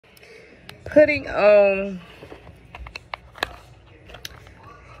putting on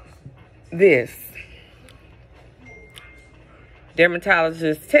this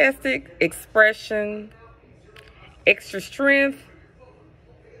dermatologist tested expression extra strength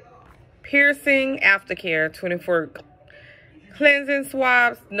piercing aftercare 24 cleansing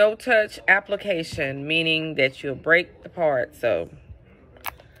swabs, no touch application, meaning that you'll break the part. So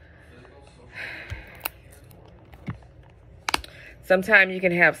sometimes you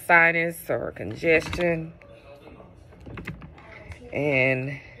can have sinus or congestion,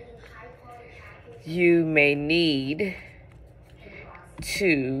 and you may need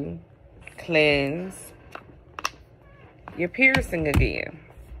to cleanse your piercing again.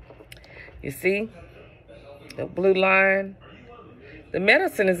 You see the blue line? The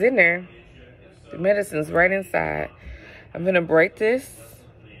medicine is in there. The medicine is right inside. I'm going to break this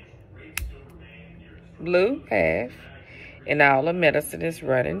blue half, and all the medicine is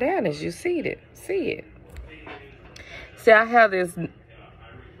running down as you see it. See, I have this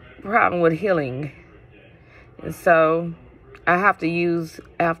problem with healing, and so I have to use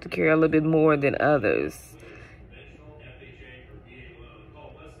aftercare a little bit more than others.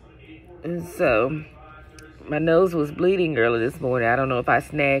 And so my nose was bleeding early this morning. I don't know if I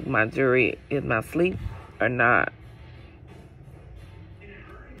snagged my jewelry in my sleep or not.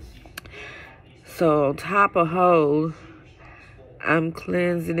 So top of whole, I'm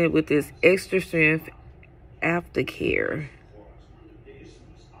cleansing it with this extra strength aftercare.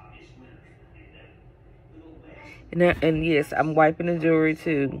 And yes, I'm wiping the jewelry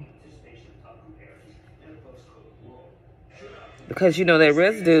too. Because, you know, that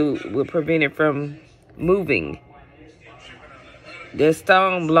residue will prevent it from moving. The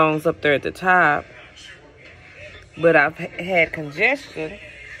stone belongs up there at the top. But I've had congestion.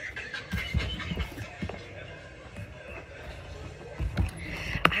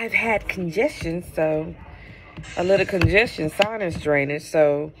 So a little congestion, sinus drainage.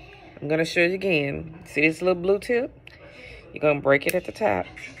 So I'm going to show you again. See this little blue tip? You're going to break it at the top.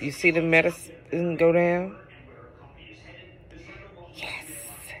 You see the medicine go down? Yes.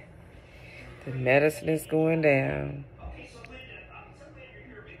 The medicine is going down.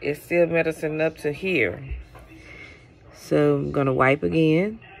 It's still medicine up to here. So I'm going to wipe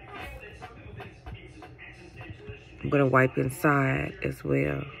again. I'm going to wipe inside as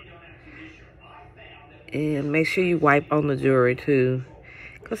well. And make sure you wipe on the jewelry too.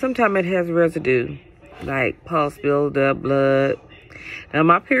 Because sometimes it has residue. Like pus buildup, blood. Now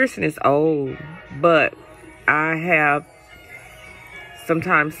my piercing is old. But I have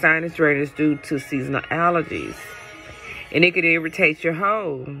sometimes sinus drainage due to seasonal allergies. And it could irritate your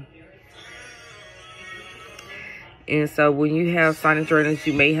hole. And so when you have sinus drainage,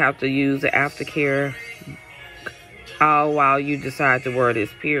 you may have to use the aftercare all while you decide to wear this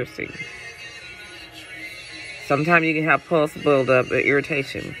piercing. Sometimes you can have pulse buildup or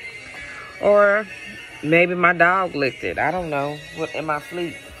irritation. Or maybe my dog licked it. I don't know. What in my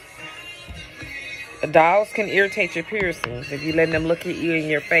sleep. Dogs can irritate your piercings if you let them look at you in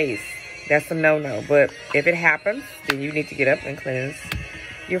your face. That's a no-no. But if it happens, then you need to get up and cleanse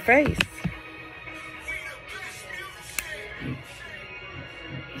your face.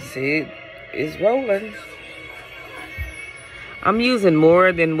 See, it's rolling. I'm using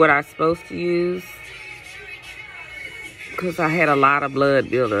more than what I'm supposed to use because I had a lot of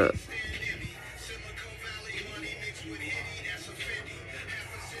blood buildup.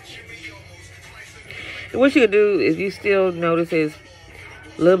 What you do is you still notice there's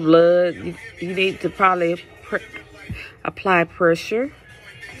little blood. You need to probably apply pressure.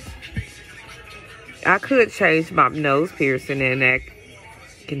 I could change my nose piercing and that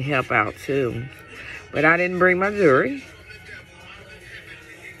can help out too. But I didn't bring my jewelry.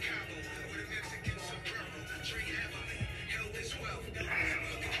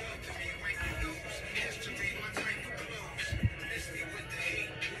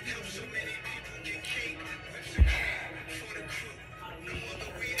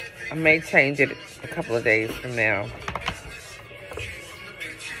 I may change it a couple of days from now.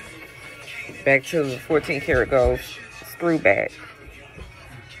 Back to the 14 karat gold screw back.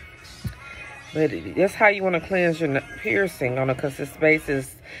 But that's how you want to cleanse your piercing on a consistent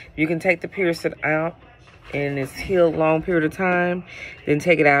basis. You can take the piercing out and it's healed a long period of time. Then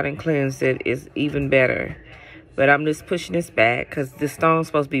take it out and cleanse it. It's even better. But I'm just pushing this back because the stone's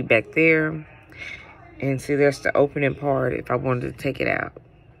supposed to be back there. And see, there's the opening part if I wanted to take it out.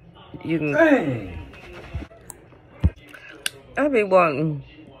 You can. Hey. I've been wanting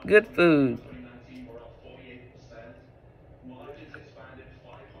good food.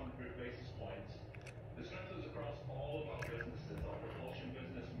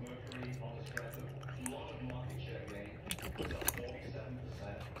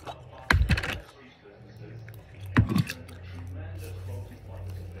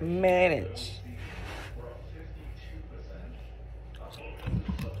 manage.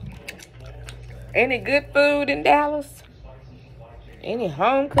 Any good food in Dallas? Any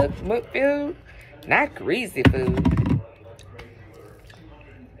home cooked food? Not greasy food.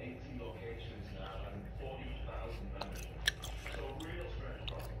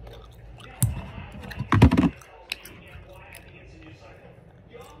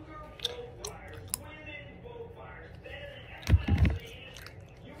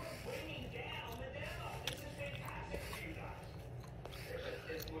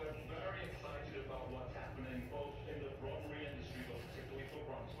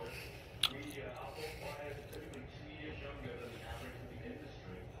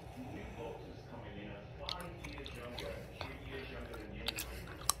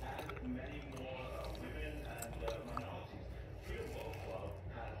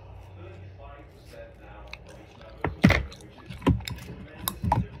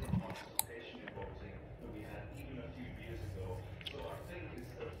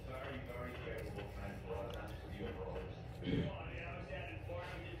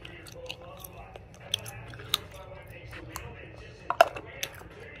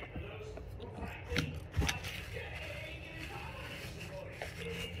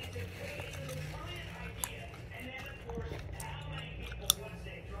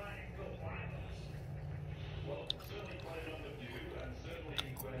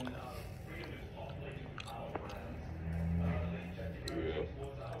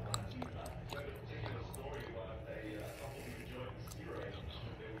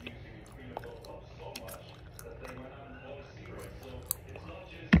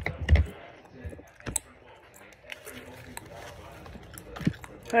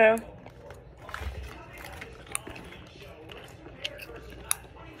 Well,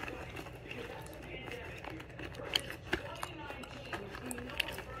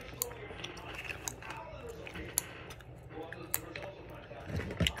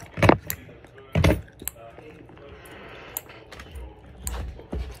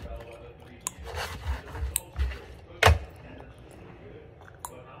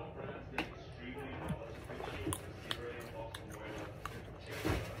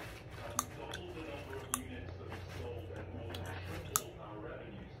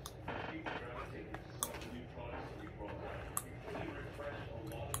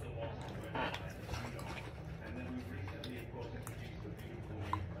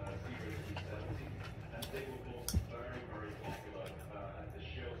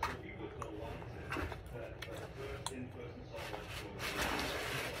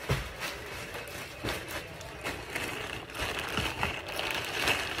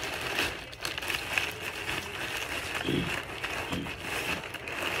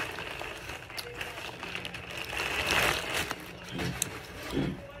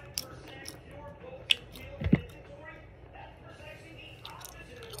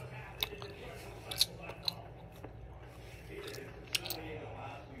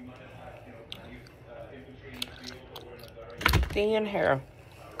 thin hair.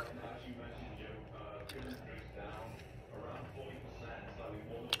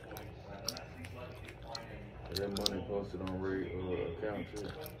 Is that money posted on Ray account too?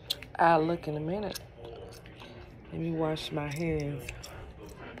 I'll look in a minute. Let me wash my hands.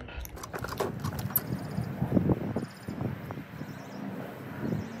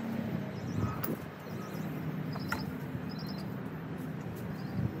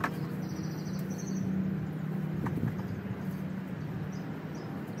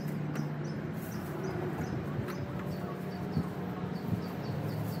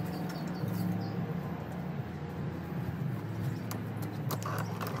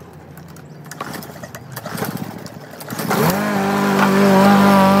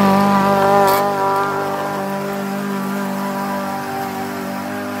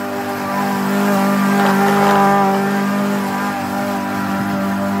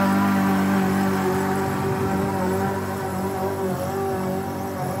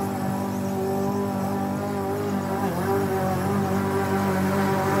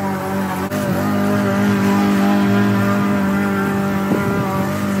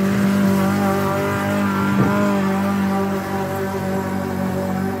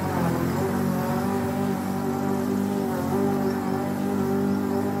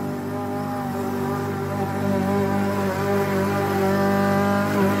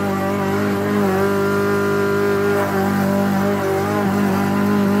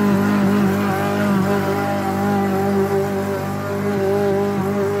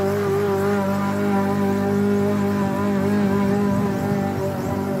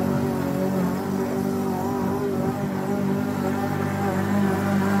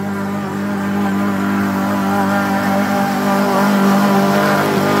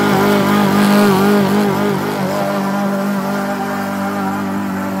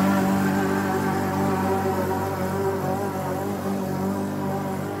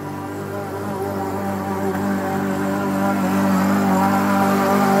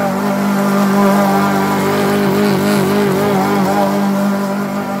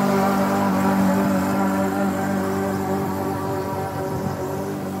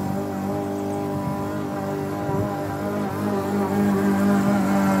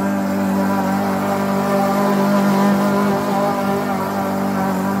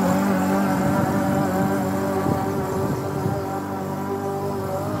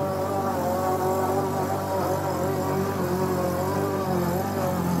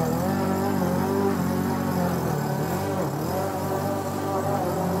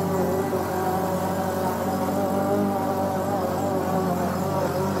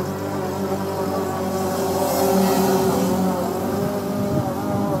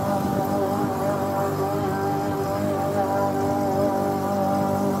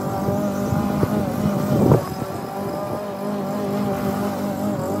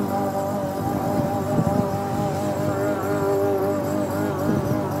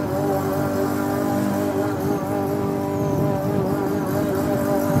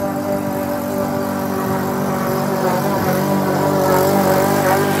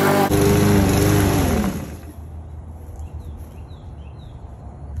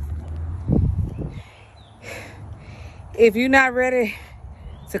 if you're not ready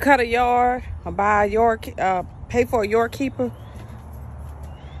to cut a yard or buy a yard, pay for a yard keeper,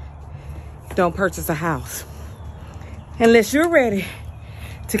 don't purchase a house unless you're ready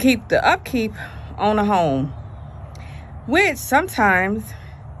to keep the upkeep on a home, which sometimes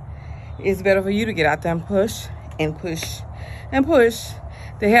it's better for you to get out there and push and push and push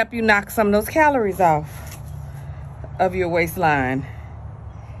to help you knock some of those calories off of your waistline.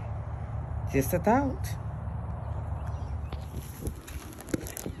 Just a thought.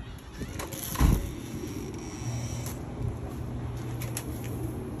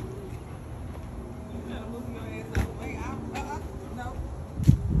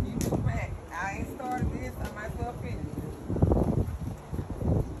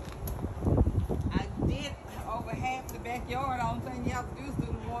 Backyard, the only thing you have to do is do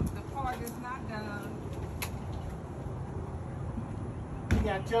the part that's not done. You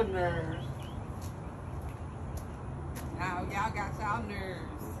got your nerves. Now y'all got y'all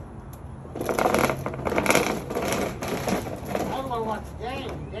nerves. I don't want to watch the game.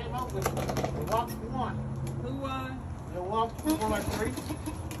 The game over. Milwaukee won. Who won? Milwaukee won like 3.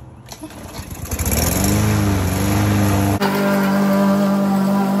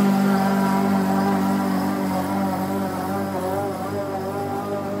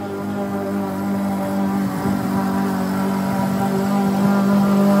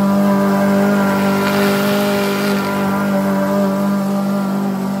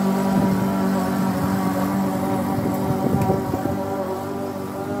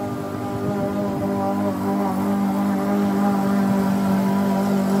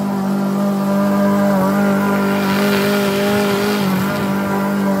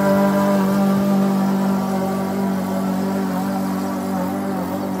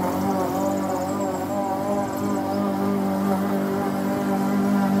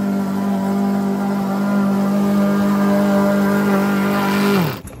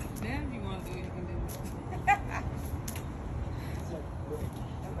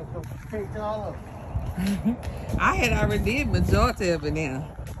 I had already did majority of it now.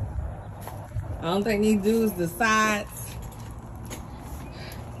 I don't think you do is the sides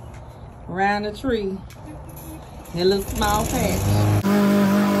around the tree. That little small patch.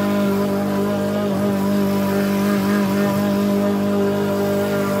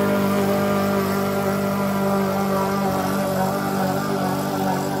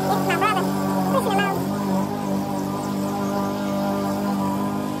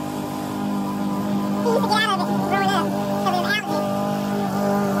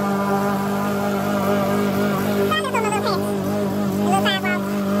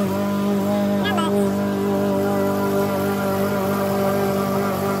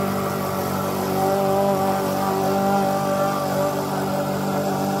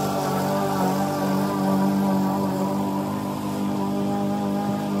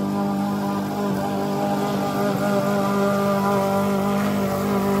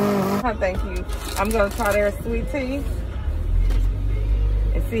 Thank you. I'm gonna try their sweet tea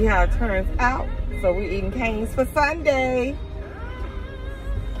and see how it turns out. So we're eating canes for Sunday.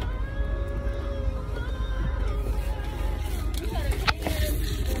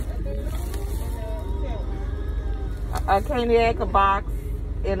 A caniac, a box,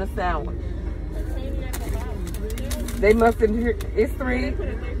 and a sandwich. They must have, it's 3.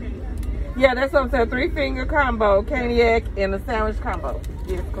 Yeah, that's what I'm saying. 3-finger combo, caniac, and a sandwich combo.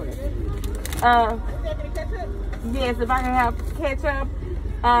 Yes, correct. Yes, if I can have ketchup.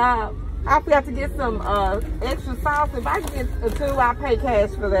 I forgot to get some extra sauce. If I can get 2, I'll pay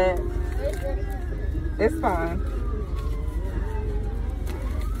cash for that. It's fine.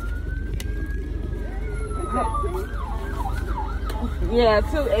 Yeah,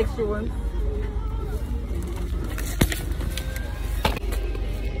 2 extra ones.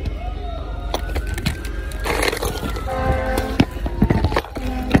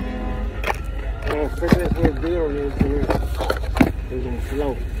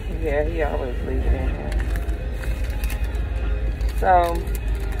 Slow. Yeah, he always leaves it in here. So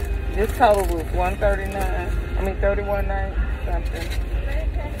this total was $31.9 something.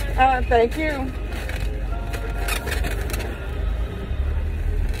 Thank you.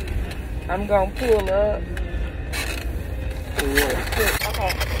 I'm gonna pull up.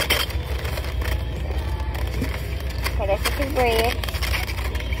 Okay. Okay, that's just his bread.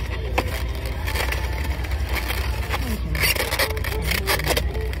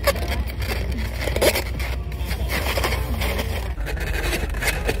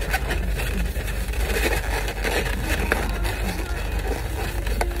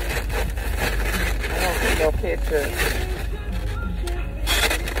 No ketchup.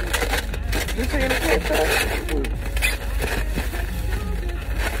 You see any ketchup?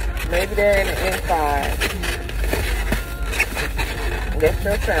 Maybe they're in the inside. That's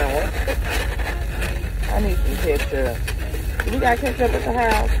your sandwich. I need some ketchup. You got ketchup at the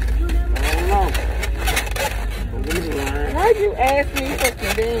house? I don't know. Why you ask me for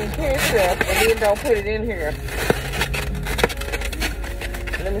some damn ketchup and then don't put it in here?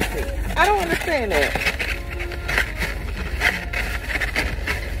 Let me see. I don't understand that.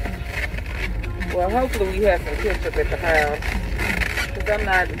 Well, hopefully we have some ketchup at the house. Because I'm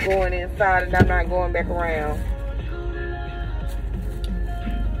not going inside and I'm not going back around.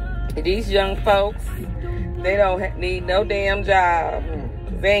 These young folks, they don't need no damn job.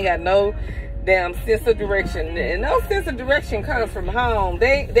 They ain't got no damn sense of direction. And no sense of direction comes from home.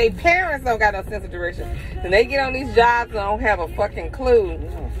 They parents don't got no sense of direction. And they get on these jobs and don't have a fucking clue.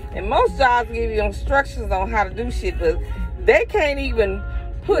 And most jobs give you instructions on how to do shit, but they can't even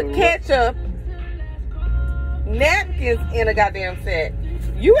put ketchup, napkins in a goddamn set.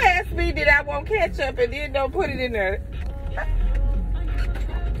 You asked me, did I want ketchup, and then don't put it in there.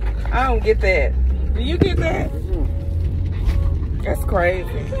 I don't get that. Do you get that? That's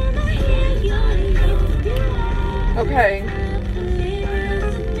crazy. Okay.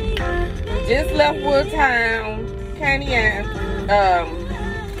 Just left Woodtown, Canyon,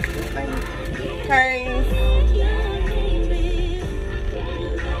 Canes.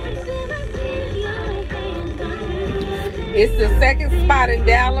 It's the second spot in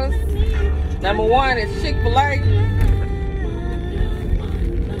Dallas. Number 1 is Chick-fil-A.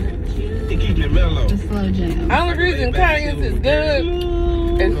 Slow jam. Only reason Canes is good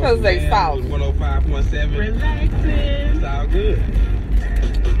is because they salty. 105.7. It's all good.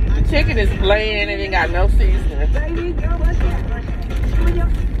 The chicken is bland and it got no seasoning.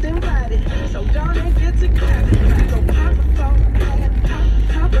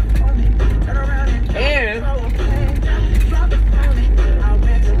 And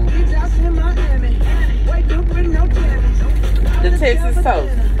the Texas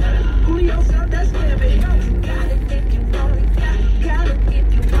toast.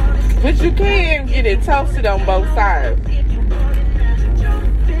 But you can get it toasted on both sides.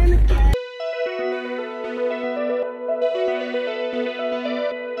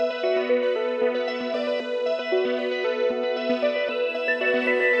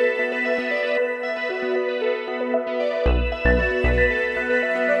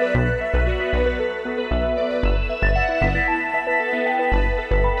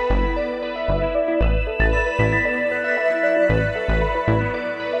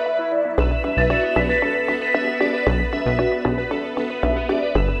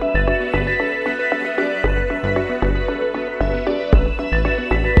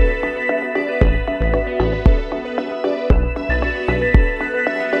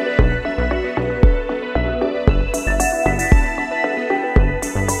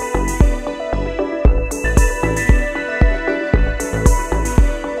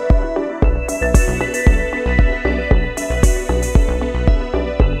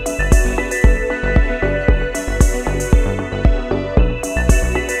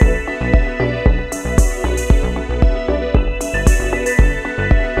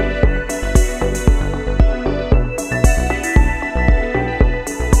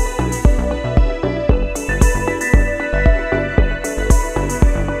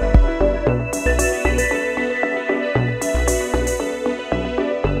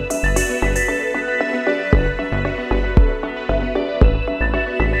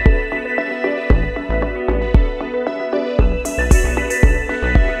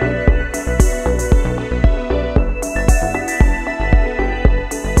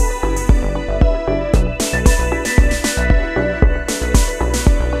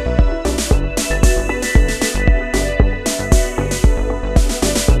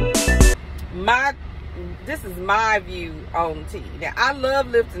 This is my view on tea. Now, I love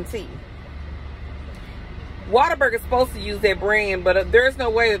Lipton tea. WHATABURGER is supposed to use their brand, but there's no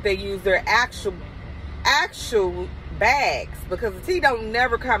way that they use their actual bags, because the tea don't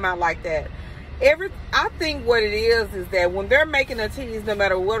never come out like that. I think what it is that when they're making the teas, no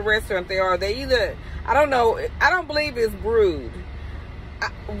matter what restaurant they are, they either, I don't know, I don't believe it's brewed.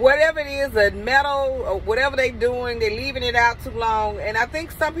 Whatever it is, a metal or whatever they're doing, they're leaving it out too long. And I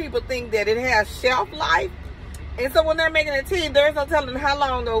think some people think that it has shelf life. And so when they're making a tea, there's no telling how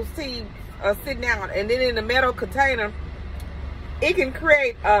long those teas are sitting out. And then in the metal container, it can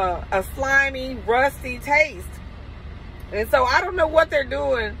create a slimy, rusty taste. And so I don't know what they're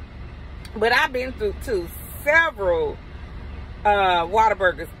doing, but I've been to several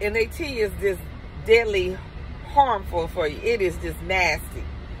WHATABURGERs, and their tea is just deadly harmful for you. It is just nasty.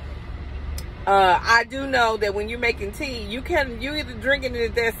 I do know that when you're making tea, you either drinking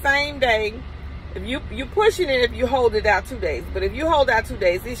it that same day. If you pushing it if you hold it out 2 days. But if you hold out 2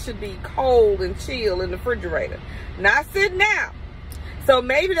 days, it should be cold and chill in the refrigerator, not sitting out. So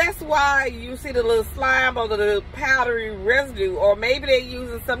maybe that's why you see the little slime or the little powdery residue, or maybe they're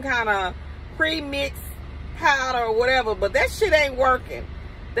using some kind of pre-mixed powder or whatever. But that shit ain't working.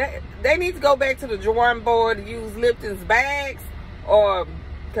 They need to go back to the drawing board to use Lipton's bags, or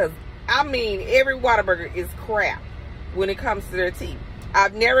because I mean every WHATABURGER is crap when it comes to their tea.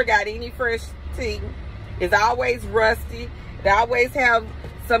 I've never got any fresh tea. It's always rusty. They always have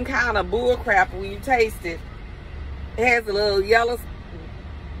some kind of bull crap when you taste it. It has a little yellow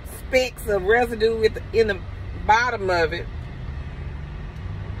specks of residue in the bottom of it.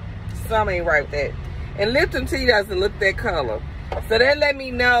 Something ain't right with that. And Lipton tea doesn't look that color. So that let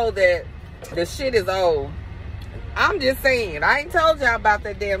me know that the shit is old. I'm just saying. I ain't told y'all about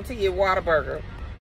that damn tea at WHATABURGER.